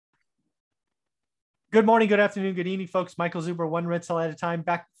Good morning, good afternoon, good evening, folks. Michael Zuber, one rental at a time,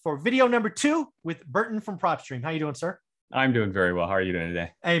 back for video number 2 with Burton from PropStream. How you doing, sir? I'm doing very well. How are you doing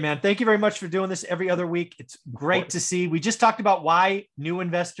today? Hey, man, thank you very much for doing this every other week. It's great to see. We just talked about why new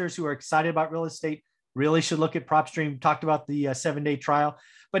investors who are excited about real estate really should look at PropStream. Talked about the 7-day trial,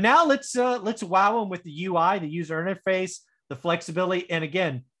 but now let's wow them with the UI, the user interface, the flexibility, and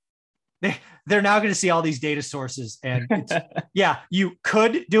again, they're now going to see all these data sources. And it's, yeah, you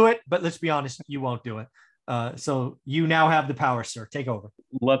could do it, but let's be honest, you won't do it. So you now have the power, sir. Take over.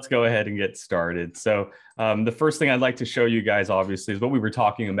 Let's go ahead and get started. So the first thing I'd like to show you guys, obviously, is what we were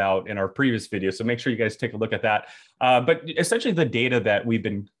talking about in our previous video. So make sure you guys take a look at that. But essentially the data that we've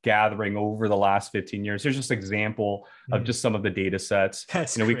been gathering over the last 15 years, here's just an example of just some of the data sets.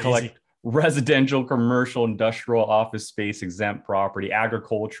 That's we collect residential, commercial, industrial, office space, exempt property,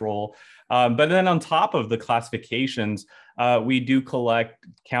 agricultural. But then on top of the classifications, we do collect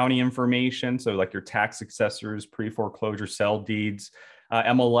county information. So like your tax successors, pre-foreclosure sell deeds,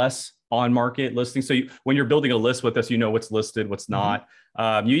 MLS on market listings. So when you're building a list with us, you know what's listed, what's not.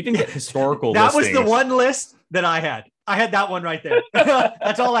 You even get historical that listings. Was the one list that I had. I had that one right there.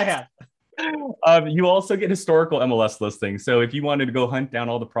 That's all I had. You also get historical MLS listings. So if you wanted to go hunt down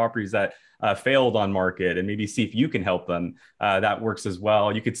all the properties that failed on market and maybe see if you can help them, that works as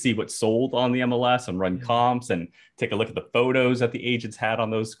well. You could see what's sold on the MLS and run comps and take a look at the photos that the agents had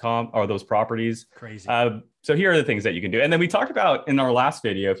on those those properties. Crazy. So here are the things that you can do. And then we talked about in our last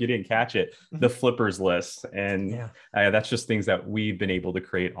video, if you didn't catch it, the flippers list. And that's just things that we've been able to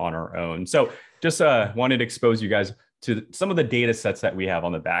create on our own. So just wanted to expose you guys to some of the data sets that we have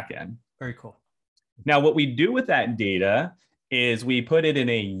on the back end. Very cool. Now, what we do with that data is we put it in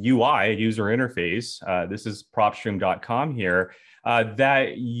a UI, user interface. This is propstream.com here,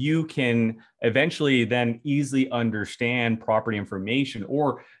 that you can eventually then easily understand property information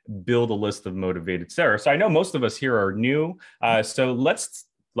or build a list of motivated sellers. So I know most of us here are new. So let's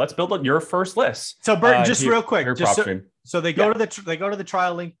build your first list. So Burton, just real quick, so they go to the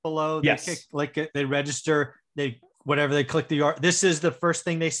trial link below. They click it, they register, they click the URL. This is the first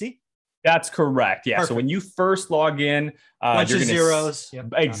thing they see. That's correct. Yeah. Perfect. So when you first log in, bunch of zeros.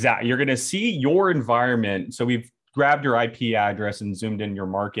 Exactly. You're going to see your environment. So we've grabbed your IP address and zoomed in your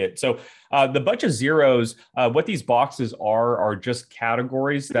market. So the bunch of zeros, what these boxes are just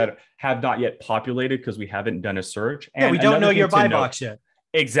categories that have not yet populated because we haven't done a search. And we don't know your buy box yet.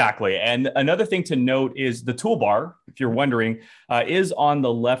 Exactly. And another thing to note is the toolbar, if you're wondering, is on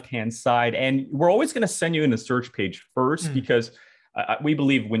the left-hand side. And we're always going to send you in the search page first because we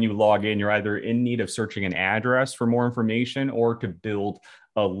believe when you log in, you're either in need of searching an address for more information or to build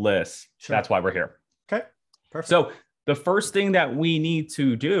a list. Sure. That's why we're here. Okay, perfect. So the first thing that we need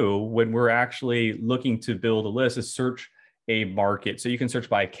to do when we're actually looking to build a list is search a market. So you can search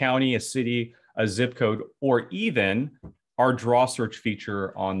by a county, a city, a zip code, or even our draw search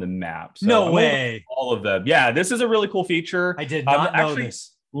feature on the map. So no way. All of them. Yeah, this is a really cool feature. I did not know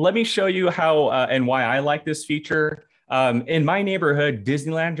this. Let me show you how and why I like this feature. In my neighborhood,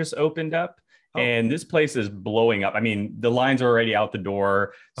 Disneyland just opened up and this place is blowing up. I mean, the lines are already out the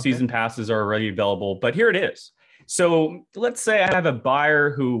door. Season passes are already available, but here it is. So let's say I have a buyer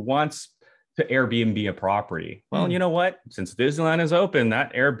who wants to Airbnb a property. Well, you know what? Since Disneyland is open,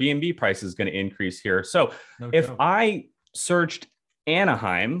 that Airbnb price is going to increase here. So if I searched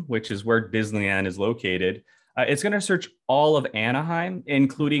Anaheim, which is where Disneyland is located, it's going to search all of Anaheim,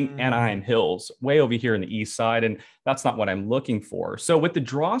 including Anaheim Hills, way over here in the east side. And that's not what I'm looking for. So with the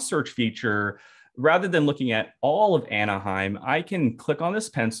draw search feature, rather than looking at all of Anaheim, I can click on this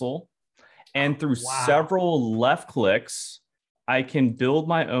pencil and through several left clicks, I can build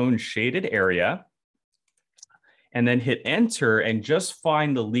my own shaded area and then hit enter and just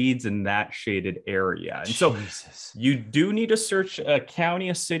find the leads in that shaded area. And so you do need to search a county,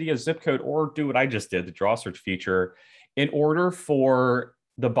 a city, a zip code, or do what I just did, the draw search feature, in order for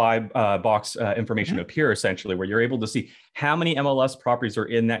the buy box information to appear, essentially, where you're able to see how many MLS properties are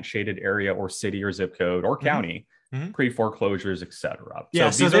in that shaded area or city or zip code or county, pre-foreclosures, et cetera. Yeah,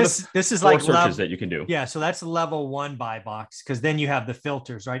 so this is like searches that you can do. Yeah, so that's level 1 buy box, because then you have the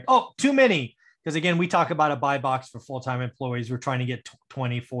filters, right? Oh, too many. Because again, we talk about a buy box for full-time employees. We're trying to get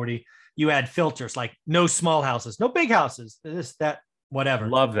 20, 40. You add filters like no small houses, no big houses, this, that, whatever.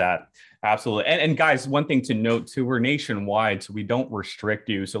 Love that. Absolutely. And guys, one thing to note too, we're nationwide, so we don't restrict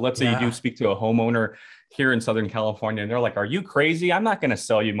you. So let's say you do speak to a homeowner here in Southern California and they're like, are you crazy? I'm not going to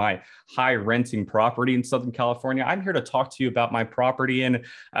sell you my high renting property in Southern California. I'm here to talk to you about my property in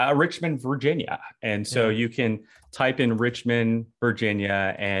Richmond, Virginia. And so you can type in Richmond,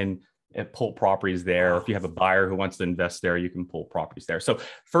 Virginia, and pull properties there. If you have a buyer who wants to invest there, you can pull properties there. So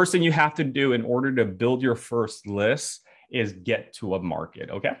first thing you have to do in order to build your first list is get to a market.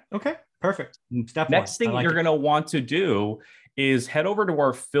 Okay. Okay. Perfect. Step Next thing you're going to want to do is head over to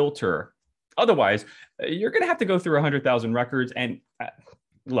our filter. Otherwise, you're going to have to go through 100,000 records. And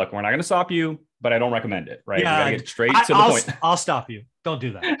look, we're not going to stop you, but I don't recommend it, right? Yeah, we got to get straight to the point. I'll stop you. Don't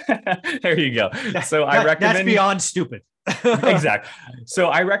do that. There you go. So I recommend. That's beyond stupid. Exactly. So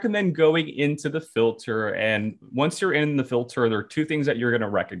I recommend going into the filter. And once you're in the filter, there are two things that you're going to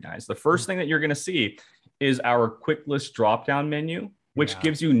recognize. The first thing that you're going to see is our quick list drop-down menu, which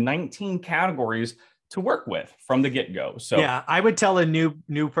gives you 19 categories to work with from the get-go. So yeah, I would tell a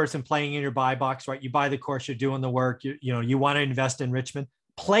new person playing in your buy box, right? You buy the course, you're doing the work, you want to invest in Richmond,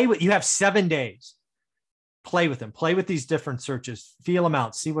 you have 7 days. Play with them, play with these different searches, feel them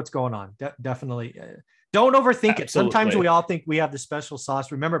out, see what's going on. Definitely. Don't overthink it. Sometimes we all think we have the special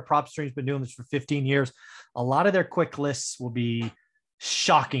sauce. Remember, PropStream's been doing this for 15 years. A lot of their quick lists will be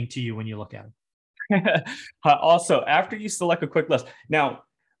shocking to you when you look at them. Also, after you select a quick list, now,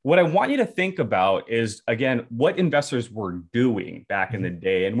 what I want you to think about is, again, what investors were doing back in the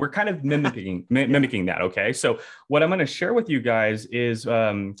day. And we're kind of mimicking that, okay? So what I'm going to share with you guys is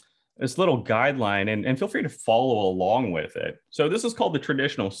this little guideline, and feel free to follow along with it. So this is called the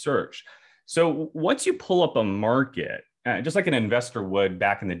traditional search. So once you pull up a market, just like an investor would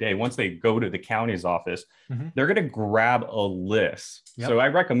back in the day, once they go to the county's office, they're going to grab a list. Yep. So I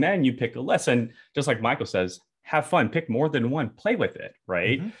recommend you pick a list. And just like Michael says, have fun, pick more than one, play with it,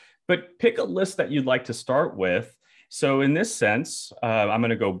 right? But pick a list that you'd like to start with. So in this sense, I'm going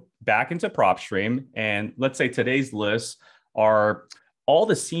to go back into PropStream. And let's say today's lists are all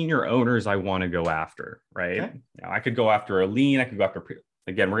the senior owners I want to go after, right? Okay. Now, I could go after a lien, I could go after,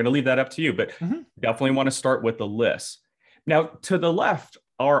 again, we're going to leave that up to you, but definitely want to start with the list. Now, to the left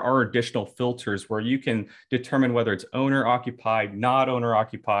are our additional filters where you can determine whether it's owner occupied, not owner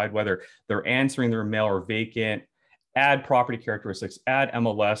occupied, whether they're answering their mail or vacant, add property characteristics, add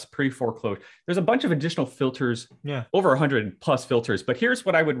MLS, pre-foreclosure. There's a bunch of additional filters, over 100 plus filters, but here's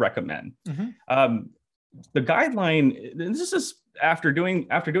what I would recommend. The guideline, this is after doing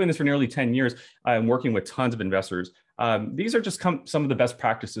this for nearly 10 years, I'm working with tons of investors. These are just some of the best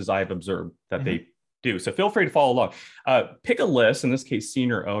practices I've observed that they do. So feel free to follow along. Pick a list, in this case,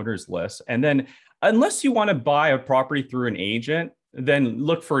 senior owners list. And then unless you want to buy a property through an agent, then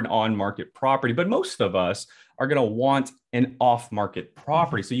look for an on-market property. But most of us are going to want an off-market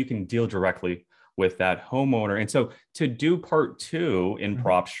property so you can deal directly with that homeowner. And so to do part 2 in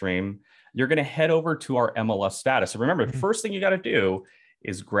PropStream, you're going to head over to our MLS status. So remember, the first thing you got to do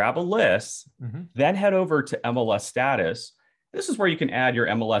is grab a list, then head over to MLS status. This is where you can add your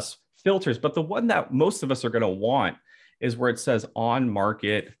MLS filters, but the one that most of us are going to want is where it says on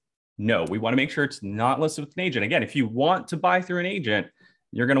market. No, we want to make sure it's not listed with an agent. Again, if you want to buy through an agent,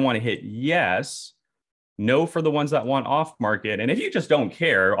 you're going to want to hit yes, no for the ones that want off market. And if you just don't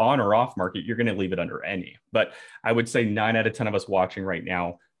care on or off market, you're going to leave it under any. But I would say 9 out of 10 of us watching right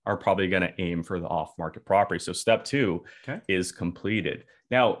now are probably going to aim for the off market property. So step 2 is completed.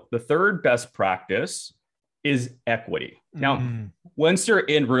 Now, the third best practice is equity. Now, once you're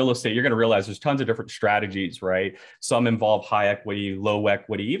in real estate, you're going to realize there's tons of different strategies, right? Some involve high equity, low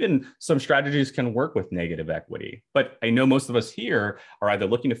equity, even some strategies can work with negative equity. But I know most of us here are either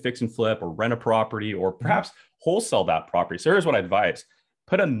looking to fix and flip or rent a property or perhaps wholesale that property. So here's what I advise.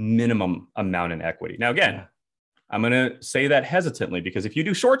 Put a minimum amount in equity. Now, again, I'm going to say that hesitantly because if you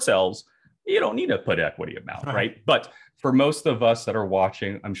do short sales, you don't need to put equity amount, right? But for most of us that are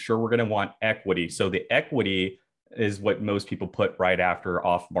watching, I'm sure we're going to want equity. So the equity is what most people put right after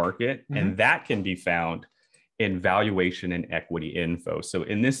off market. And that can be found in valuation and equity info. So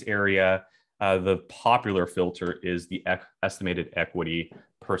in this area, the popular filter is the estimated equity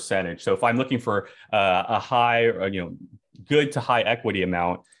percentage. So if I'm looking for a high, good to high equity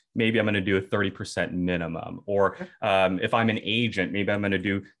amount, maybe I'm going to do a 30% minimum. Or if I'm an agent, maybe I'm going to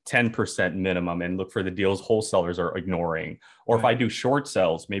do 10% minimum and look for the deals wholesalers are ignoring. Or if I do short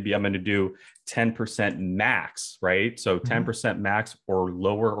sales, maybe I'm going to do 10% max, right? So 10% max or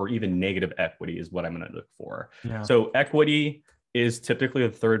lower or even negative equity is what I'm going to look for. So equity is typically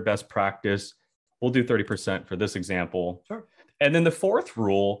the third best practice. We'll do 30% for this example. And then the fourth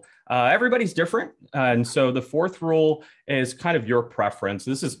rule, everybody's different. And so the fourth rule is kind of your preference.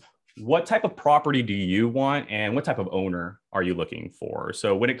 This is what type of property do you want and what type of owner are you looking for?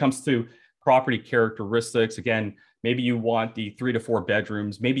 So when it comes to property characteristics, again, maybe you want the 3 to 4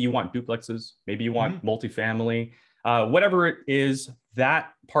 bedrooms, maybe you want duplexes, maybe you want multifamily, whatever it is,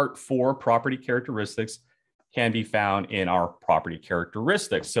 that part 4 property characteristics can be found in our property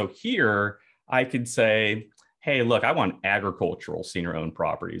characteristics. So here I could say, hey, look, I want agricultural senior-owned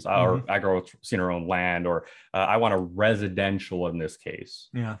properties or agricultural senior-owned land, or I want a residential in this case.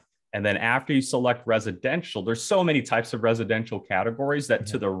 Yeah. And then after you select residential, there's so many types of residential categories that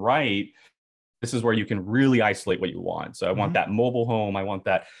to the right, this is where you can really isolate what you want. So I want that mobile home, I want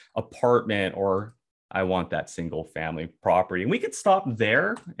that apartment, or I want that single family property. And we could stop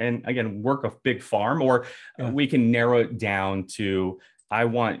there and again, work a big farm, or we can narrow it down to, I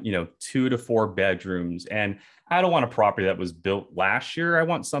want, 2 to 4 bedrooms. And I don't want a property that was built last year. I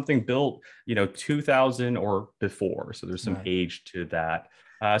want something built, 2000 or before. So there's some age to that.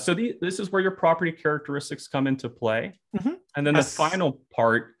 So this is where your property characteristics come into play. And then the final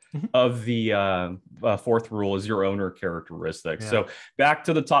part of the fourth rule is your owner characteristics. So back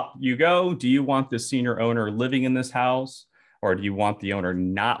to the top you go. Do you want the senior owner living in this house? Or do you want the owner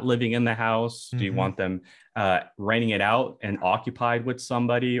not living in the house? Do you want them renting it out and occupied with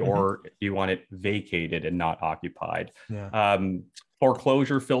somebody? Or do you want it vacated and not occupied?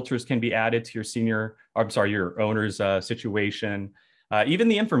 Foreclosure filters can be added to your owner's situation. Even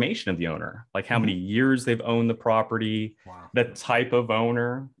the information of the owner, like how many years they've owned the property, the type of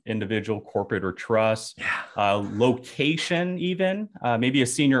owner, individual, corporate, or trust, location, even maybe a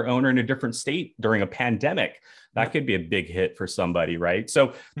senior owner in a different state during a pandemic. That could be a big hit for somebody, right?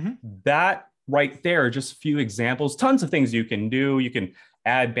 So that right there, just a few examples, tons of things you can do. You can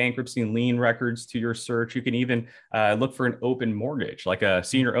add bankruptcy and lien records to your search. You can even look for an open mortgage, like a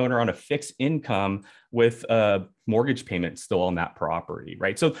senior owner on a fixed income with a mortgage payment still on that property,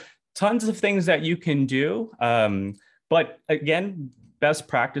 right? So tons of things that you can do. But again, best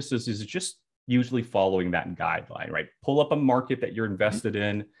practices is just usually following that guideline, right? Pull up a market that you're invested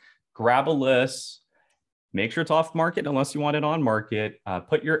in, grab a list, make sure it's off market unless you want it on market.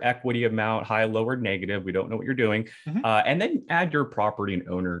 Put your equity amount, high, low, or negative. We don't know what you're doing. And then add your property and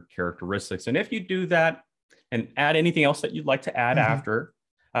owner characteristics. And if you do that and add anything else that you'd like to add after,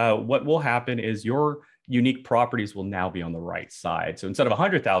 what will happen is your unique properties will now be on the right side. So instead of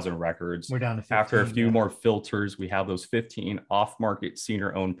 100,000 records, we're down to 15, after a few more filters, we have those 15 off-market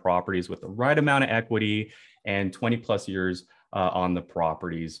senior-owned properties with the right amount of equity and 20 plus years on the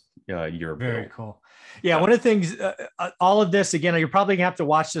properties year Very cool. Yeah, one of the things, all of this, again, you're probably gonna have to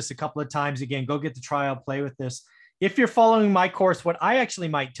watch this a couple of times. Again, go get the trial, play with this. If you're following my course, what I actually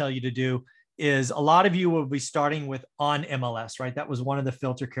might tell you to do is a lot of you will be starting with on MLS, right? That was one of the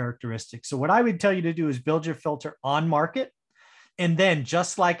filter characteristics. So what I would tell you to do is build your filter on market. And then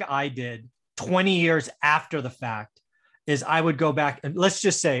just like I did 20 years after the fact, is I would go back and let's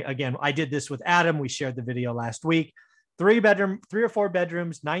just say, again, I did this with Adam. We shared the video last week. 3 or 4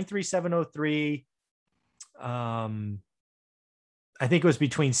 bedrooms, 93703. I think it was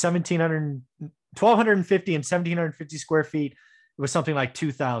between 1,250 and 1,750 square feet. It was something like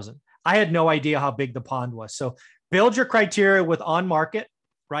 2,000. I had no idea how big the pond was. So build your criteria with on market,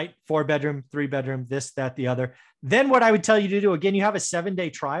 right? 4 bedroom, 3 bedroom, this, that, the other. Then what I would tell you to do, again, you have a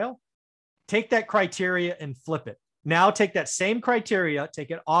 7-day trial. Take that criteria and flip it. Now take that same criteria, take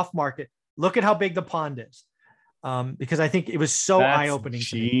it off market. Look at how big the pond is. Because I think it was so eye-opening.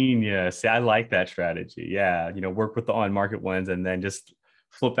 Genius. I like that strategy. Yeah. Work with the on-market ones and then just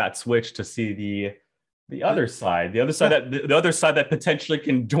flip that switch to see the other side, the other side that potentially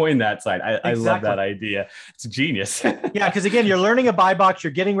can join that side. I love that idea. It's genius. Yeah. Cause again, you're learning a buy box,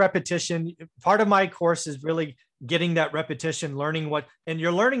 you're getting repetition. Part of my course is really getting that repetition, and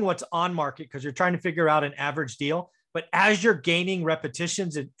you're learning what's on market because you're trying to figure out an average deal. But as you're gaining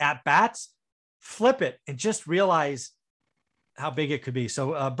repetitions and at bats, flip it and just realize how big it could be.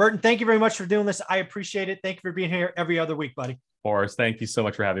 So Burton, thank you very much for doing this. I appreciate it. Thank you for being here every other week, buddy. Forrest, thank you so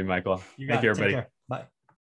much for having me, Michael. Thank you, everybody. Bye.